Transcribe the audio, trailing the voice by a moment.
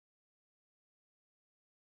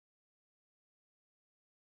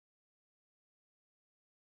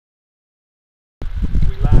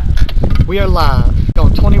We are live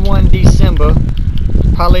on 21 December,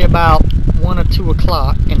 probably about 1 or 2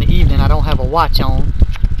 o'clock in the evening. I don't have a watch on,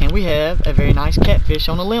 and we have a very nice catfish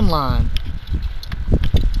on the limb line.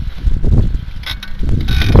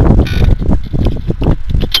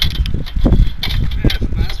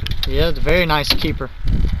 Yeah, it's a very nice keeper.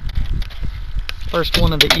 First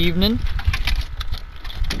one of the evening.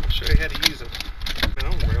 I'll show you how to use it. I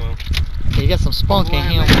don't very well. You got some spunk in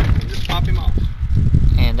him. And just pop him off.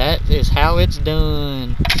 And that is how it's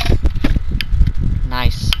done.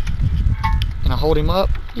 Nice. Can I hold him up?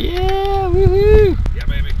 Yeah, woohoo! Yeah,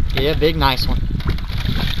 baby. Yeah, big nice one.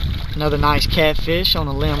 Another nice catfish on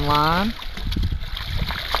the limb line.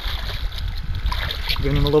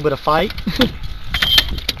 Giving him a little bit of fight.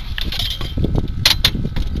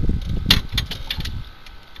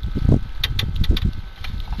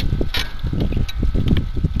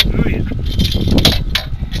 Oh yeah.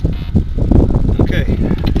 Okay.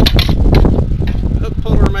 Hook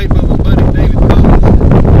puller made by my buddy David Collins.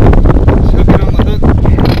 Just hook it on the hook,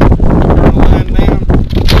 turn the line down,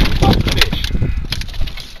 pop the fish.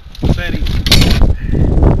 It's that easy.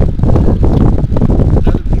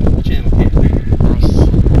 Another beautiful channel cat.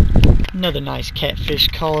 Nice. Another nice catfish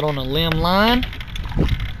caught on a limb line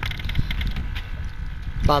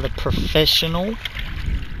by the professional.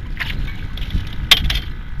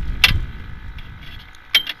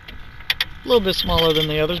 A little bit smaller than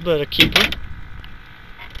the others, but a keeper.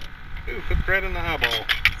 Ooh, hooked right in the eyeball.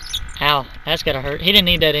 Ow, that's gotta hurt. He didn't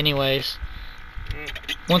need that anyways.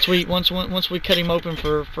 Once we cut him open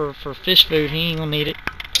for fish food, he ain't gonna need it.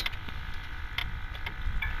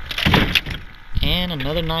 And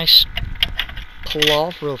another nice pull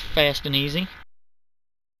off, real fast and easy.